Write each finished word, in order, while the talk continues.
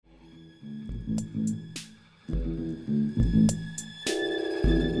Hello,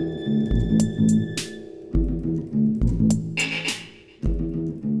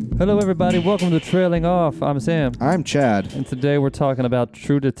 everybody. Welcome to Trailing Off. I'm Sam. I'm Chad. And today we're talking about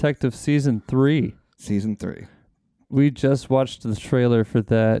True Detective Season 3. Season 3. We just watched the trailer for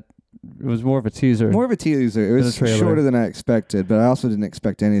that. It was more of a teaser. More of a teaser. It was trailer. shorter than I expected, but I also didn't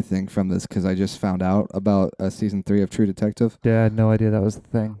expect anything from this because I just found out about Season 3 of True Detective. Yeah, I had no idea that was the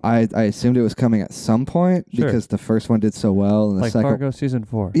thing. I assumed it was coming at some point because the first one did so well. And the like second, Fargo Season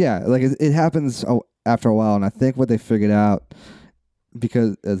 4. Yeah, like it happens after a while, and I think what they figured out,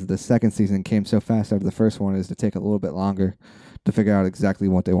 because as the second season came so fast after the first one, is to take a little bit longer to figure out exactly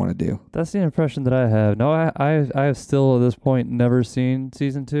what they want to do. That's the impression that I have. No, I have still at this point never seen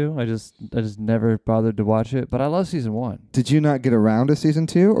Season 2. I just never bothered to watch it, but I love Season 1. Did you not get around to Season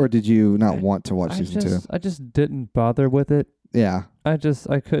 2, or did you not want to watch Season 2? I just didn't bother with it. Yeah. I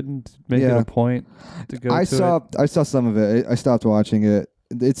couldn't make it a point to go I saw some of it. I stopped watching it.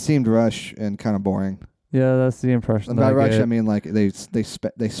 It seemed rushed and kind of boring. Yeah, that's the impression. And by rush, I mean like they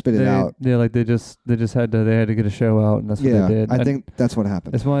spit it out. Yeah, like they just had to get a show out, and that's what they did. I think that's what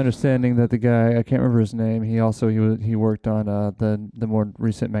happened. It's my understanding that the guy, I can't remember his name. He worked on the more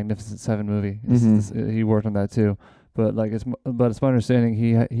recent Magnificent Seven movie. He worked on that too. But it's my understanding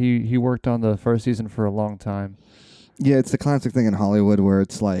he worked on the first season for a long time. Yeah, it's the classic thing in Hollywood where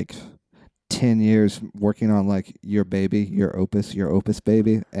it's like 10 years working on like your opus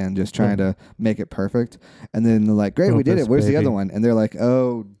baby, and just trying to make it perfect. And then they're like, great, we did it. Where's the other one? And they're like,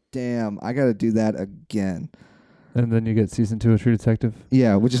 oh, damn, I got to do that again. And then you get Season 2 of True Detective.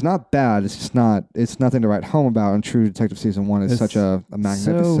 Yeah, which is not bad. It's just it's nothing to write home about. And True Detective Season 1 is such a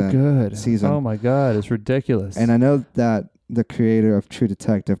magnificent so good season. Oh my God, it's ridiculous. And I know that the creator of True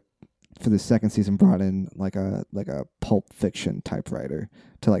Detective for the second season brought in like a Pulp Fiction type writer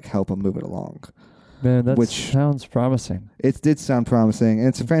to like help him move it along. Man, that sounds promising. It did sound promising, and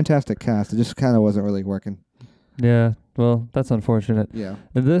it's a fantastic cast. It just kind of wasn't really working. Yeah, well, that's unfortunate. Yeah.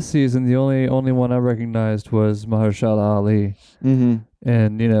 In this season, the only one I recognized was Mahershala Ali. Mm-hmm.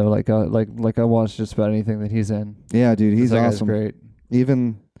 And like I watched just about anything that he's in. Yeah, dude, he's awesome. Great.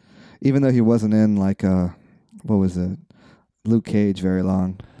 Even though he wasn't in like what was it, Luke Cage very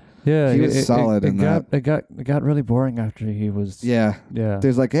long. Yeah, he was solid in that. It got really boring after he was. Yeah.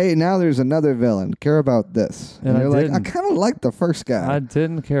 There's like, hey, now there's another villain. Care about this? And you're like, I kind of like the first guy. I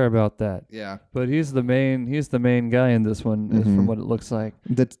didn't care about that. Yeah. But he's the main guy in this one, from what it looks like.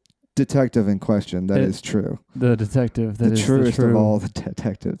 The detective in question. That is true. The detective. That is truest of all the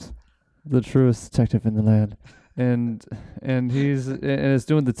detectives. The truest detective in the land. And it's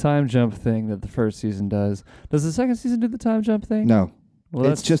doing the time jump thing that the first season does. Does the second season do the time jump thing? No. Well,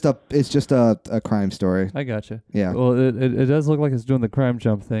 it's just a crime story. I gotcha. Yeah. Well, it does look like it's doing the crime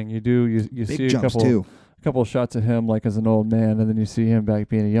jump thing. You see a couple shots of him like as an old man, and then you see him back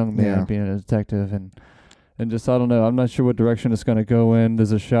being a young man, being a detective, and just I don't know. I'm not sure what direction it's going to go in.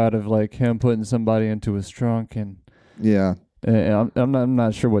 There's a shot of like him putting somebody into his trunk, and I'm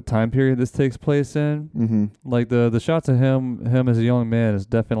not sure what time period this takes place in. Mm-hmm. Like the shots of him as a young man is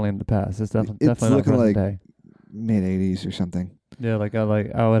definitely in the past. It's definitely not looking present like day. Mid 80s or something. Yeah,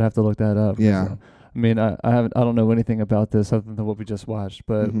 I would have to look that up. Yeah. I mean, I don't know anything about this other than what we just watched,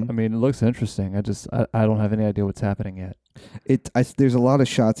 but I mean, it looks interesting. I don't have any idea what's happening yet. There's a lot of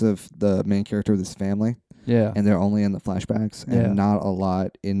shots of the main character of this family. Yeah. And they're only in the flashbacks and not a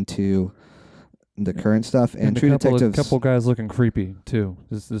lot into the current stuff. And True Detectives, a couple guys looking creepy too.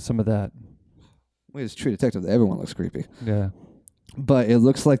 There's some of that. Well, it's True Detective. Everyone looks creepy. Yeah. But it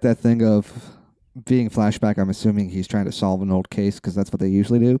looks like that thing of being flashback. I'm assuming he's trying to solve an old case because that's what they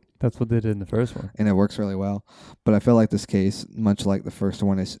usually do. That's what they did in the first one. And it works really well. But I feel like this case, much like the first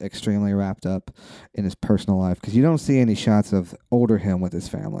one, is extremely wrapped up in his personal life because you don't see any shots of older him with his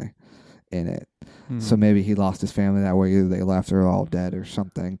family in it. So maybe he lost his family that way. Either they left or all dead or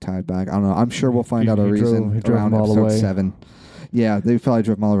something tied back. I don't know. I'm sure we'll find out a reason around episode 7. Yeah, they probably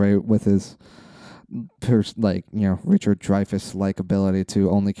drove him all the way with his Richard Dreyfuss-like ability to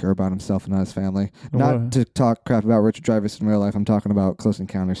only care about himself and not his family. Not to talk crap about Richard Dreyfuss in real life. I'm talking about Close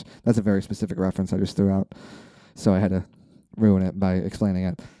Encounters. That's a very specific reference I just threw out. So I had to ruin it by explaining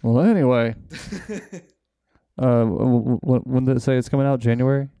it. Well, anyway. When did it say it's coming out?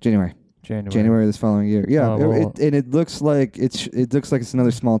 January this following year. Yeah, it looks like it's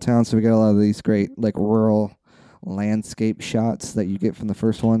another small town. So we got a lot of these great like rural landscape shots that you get from the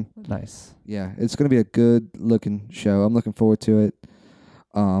first one. Nice. Yeah, it's going to be a good looking show. I'm looking forward to it.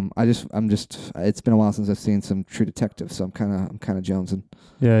 It's been a while since I've seen some True Detective, so I'm kind of jonesing.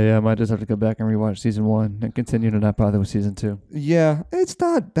 Yeah. I might just have to go back and rewatch season 1 and continue to not bother with season 2. Yeah, it's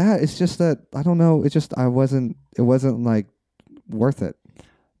not bad. It's just that I don't know. It wasn't like worth it.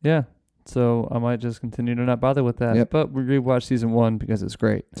 Yeah. So I might just continue to not bother with that. Yep. But we rewatch season 1 because it's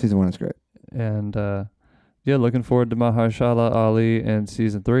great. Season 1 is great. And looking forward to Mahershala Ali in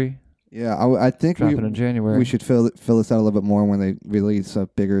season 3. Yeah, I think dropping in January. We should fill this out a little bit more when they release a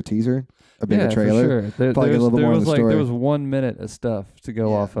bigger teaser, a bigger trailer. For sure. Probably a little bit more on the story. There was 1 minute of stuff to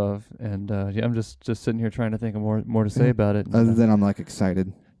go off of, and I'm just sitting here trying to think of more to say about it. Other than I'm like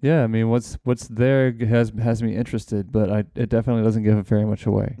excited. Yeah, I mean, what's there has me interested, but it definitely doesn't give it very much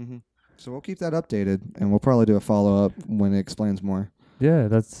away. Mm-hmm. So we'll keep that updated, and we'll probably do a follow up when it explains more. Yeah,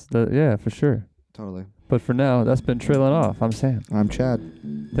 for sure. Totally. But for now, that's been Trailing Off. I'm Sam. I'm Chad.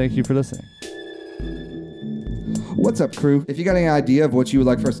 Thank you for listening. What's up, crew? If you got any idea of what you would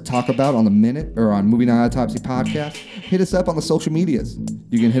like for us to talk about on The Minute or on Movie Night Autopsy Podcast, hit us up on the social medias.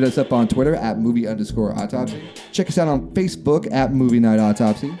 You can hit us up on Twitter at movie_autopsy. Check us out on Facebook at Movie Night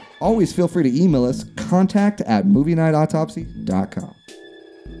Autopsy. Always feel free to email us, contact@movienightautopsy.com.